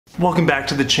Welcome back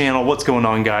to the channel. What's going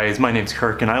on, guys? My name's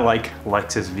Kirk and I like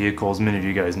Lexus vehicles. Many of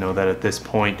you guys know that at this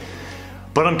point.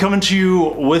 But I'm coming to you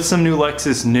with some new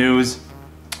Lexus news.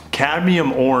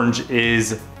 Cadmium Orange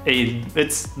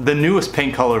it's the newest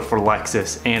paint color for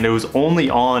Lexus, and it was only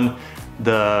on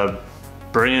the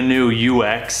brand new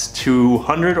UX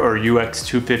 200 or UX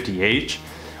 250H.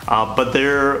 But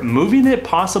they're moving it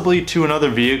possibly to another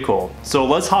vehicle. So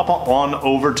let's hop on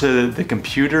over to the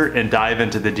computer and dive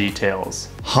into the details.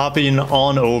 Hopping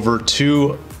on over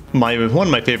to one of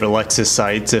my favorite Lexus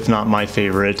sites, if not my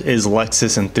favorite, is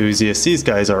Lexus Enthusiasts. These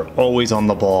guys are always on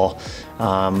the ball,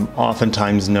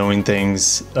 oftentimes knowing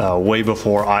things way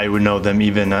before I would know them,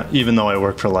 even though I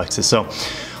work for Lexus. So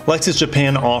Lexus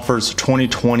Japan offers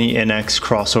 2020 NX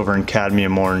crossover in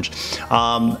Cadmium Orange.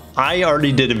 I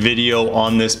already did a video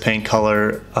on this paint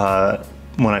color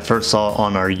when I first saw it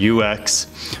on our UX.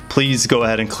 Please go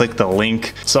ahead and click the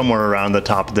link somewhere around the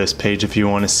top of this page if you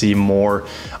want to see more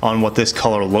on what this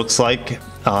color looks like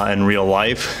in real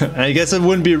life. I guess it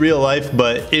wouldn't be real life,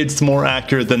 but it's more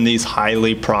accurate than these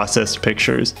highly processed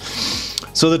pictures.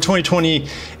 So the 2020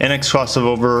 NX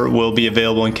crossover will be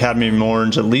available in Cadmium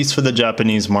Orange, at least for the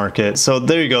Japanese market. So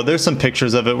there you go, there's some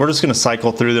pictures of it. We're just gonna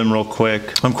cycle through them real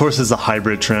quick. Of course, it's a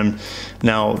hybrid trim.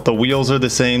 Now, the wheels are the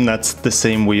same. That's the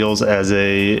same wheels as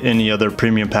any other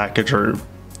premium package or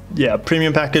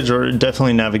premium package or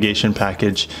definitely navigation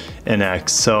package NX.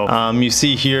 So you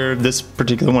see here, this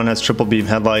particular one has triple beam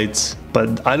headlights,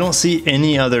 but I don't see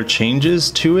any other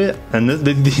changes to it. And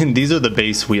these are the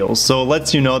base wheels. So it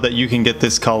lets you know that you can get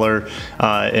this color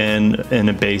in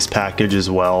a base package as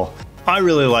well. I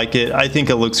really like it. I think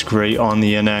it looks great on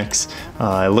the NX.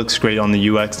 It looks great on the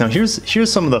UX. Now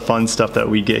here's some of the fun stuff that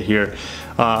we get here.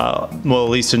 Well, at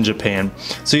least in Japan.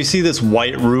 So you see this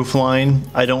white roof line.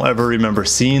 I don't ever remember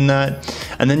seeing that.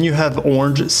 And then you have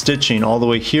orange stitching all the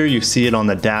way here. You see it on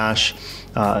the dash.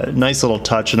 Nice little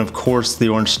touch. And of course the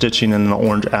orange stitching and the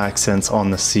orange accents on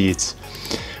the seats.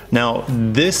 Now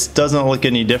this doesn't look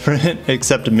any different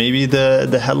except maybe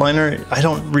the headliner. I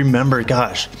don't remember.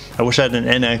 Gosh, I wish I had an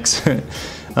NX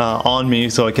on me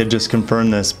so I could just confirm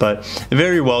this, but it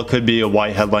very well could be a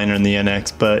white headliner in the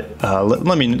NX, but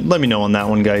let me know on that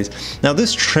one, guys. Now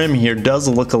this trim here does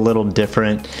look a little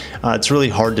different. It's really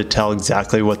hard to tell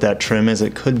exactly what that trim is.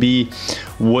 It could be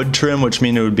wood trim, which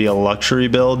means it would be a luxury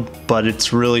build, but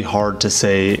it's really hard to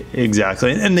say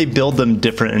exactly, and they build them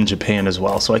different in Japan as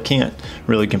well, so I can't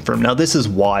really confirm. Now this is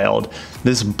wild,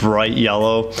 this bright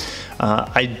yellow.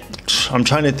 I'm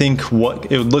trying to think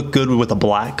what it would look good with a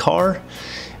black car.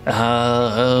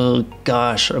 Oh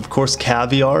gosh, of course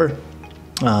caviar.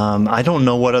 I don't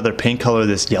know what other paint color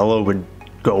this yellow would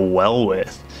go well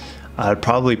with. I'd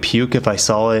probably puke if I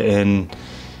saw it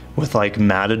with like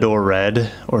Matador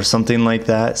red or something like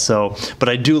that. So, but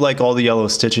I do like all the yellow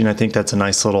stitching. I think that's a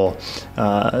nice little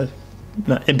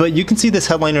but you can see this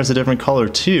headliner is a different color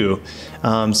too.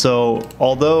 So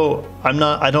although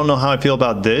I don't know how I feel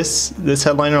about this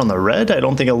headliner on the red. I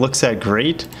don't think it looks that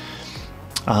great.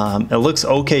 It looks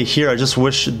okay here. I just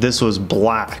wish this was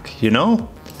black, you know,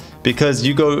 because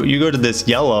you go to this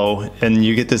yellow and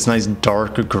you get this nice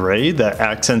dark gray that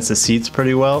accents the seats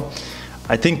pretty well.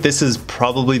 I think this is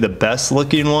probably the best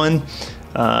looking one.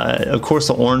 Of course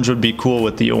the orange would be cool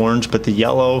with the orange, but the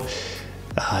yellow,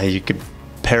 you could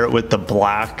pair it with the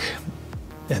black,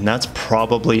 and that's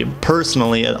probably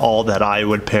personally all that I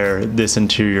would pair this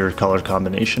interior color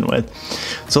combination with.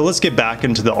 So let's get back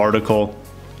into the article.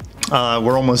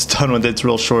 We're almost done with it. It's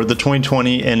real short. The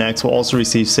 2020 NX will also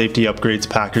receive safety upgrades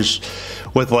packaged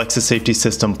with Lexus Safety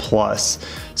System Plus.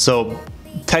 So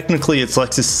technically it's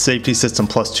Lexus Safety System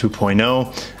Plus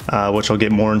 2.0, which I'll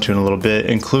get more into in a little bit,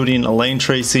 including a lane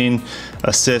tracing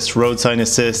assist, road sign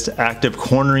assist, active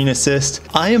cornering assist.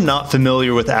 I am not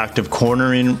familiar with active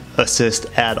cornering assist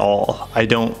at all. I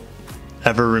don't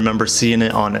ever remember seeing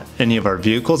it on any of our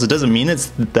vehicles. It doesn't mean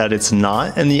that it's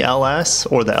not in the LS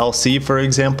or the LC, for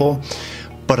example,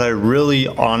 but I really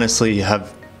honestly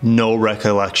have no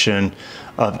recollection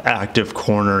of active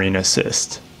cornering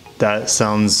assist. That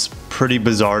sounds pretty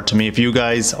bizarre to me. If you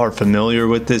guys are familiar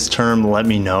with this term, let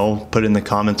me know, put it in the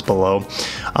comments below.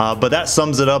 But that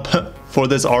sums it up for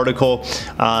this article.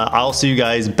 I'll see you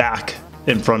guys back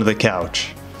in front of the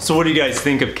couch. So what do you guys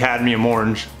think of Cadmium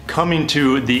Orange coming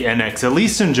to the NX, at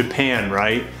least in Japan,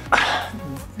 right?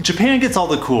 Japan gets all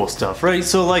the cool stuff, right?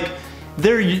 So like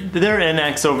their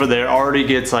NX over there already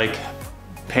gets like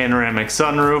panoramic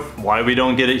sunroof. Why we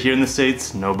don't get it here in the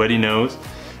States, nobody knows.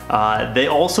 They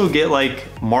also get like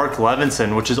Mark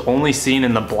Levinson, which is only seen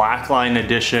in the Blackline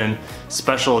edition,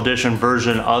 special edition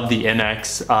version of the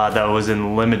NX that was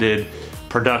in limited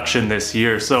production this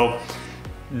year. So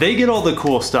they get all the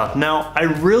cool stuff. Now, I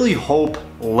really hope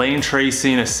lane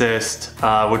tracing assist,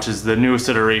 which is the newest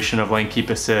iteration of lane keep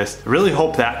assist, I really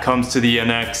hope that comes to the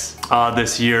NX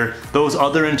this year. Those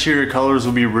other interior colors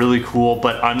will be really cool,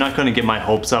 but I'm not gonna get my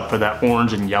hopes up for that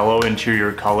orange and yellow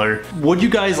interior color. Would you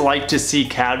guys like to see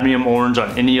cadmium orange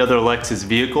on any other Lexus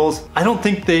vehicles? I don't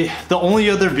think the only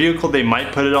other vehicle they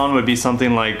might put it on would be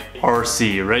something like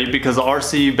RC, right? Because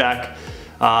RC back,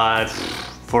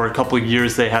 for a couple of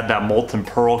years they had that molten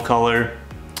pearl color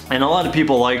and a lot of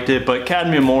people liked it, but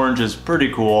cadmium orange is pretty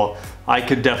cool. I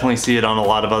could definitely see it on a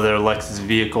lot of other Lexus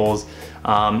vehicles,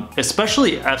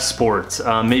 especially F Sports,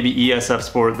 maybe ESF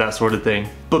Sport, that sort of thing.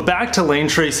 But back to lane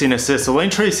tracing assist. So lane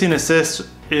tracing assist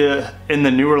in the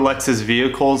newer Lexus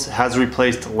vehicles has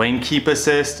replaced lane keep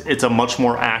assist. It's a much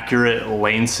more accurate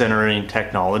lane centering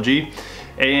technology.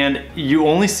 And you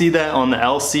only see that on the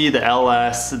LC, the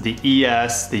LS, the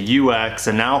ES, the UX,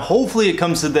 and now hopefully it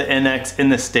comes to the NX in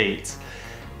the States.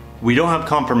 We don't have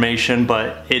confirmation,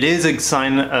 but it is a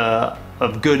sign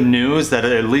of good news that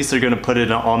at least they're gonna put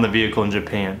it on the vehicle in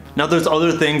Japan. Now there's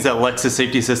other things that Lexus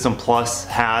Safety System Plus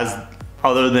has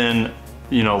other than,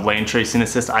 you know, lane tracing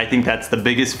assist. I think that's the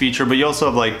biggest feature, but you also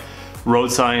have like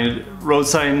road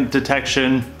sign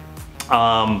detection,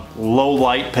 low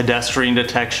light pedestrian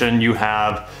detection, you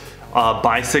have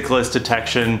bicyclist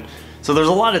detection. So there's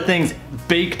a lot of things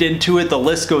baked into it. The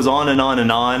list goes on and on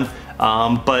and on,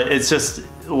 but it's just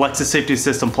Lexus Safety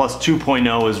System Plus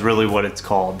 2.0 is really what it's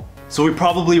called. So we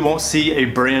probably won't see a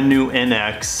brand new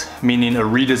NX, meaning a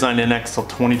redesigned NX till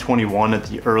 2021 at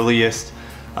the earliest.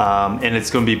 And it's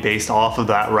going to be based off of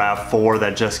that RAV4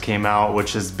 that just came out,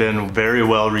 which has been very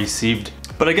well received.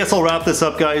 But I guess I'll wrap this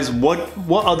up, guys. What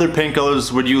other paint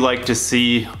colors would you like to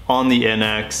see on the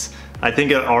NX? I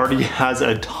think it already has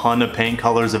a ton of paint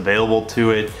colors available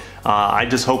to it. I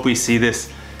just hope we see this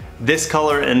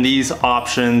color and these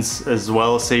options, as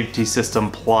well as Safety System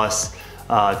Plus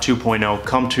 2.0,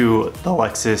 come to the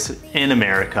Lexus in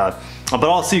America. But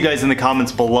I'll see you guys in the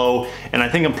comments below, and I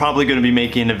think I'm probably going to be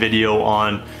making a video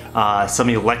on some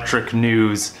electric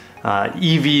news,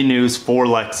 EV news for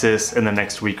Lexus in the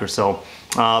next week or so.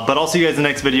 But I'll see you guys in the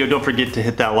next video. Don't forget to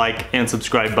hit that like and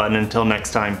subscribe button. Until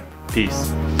next time,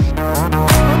 peace.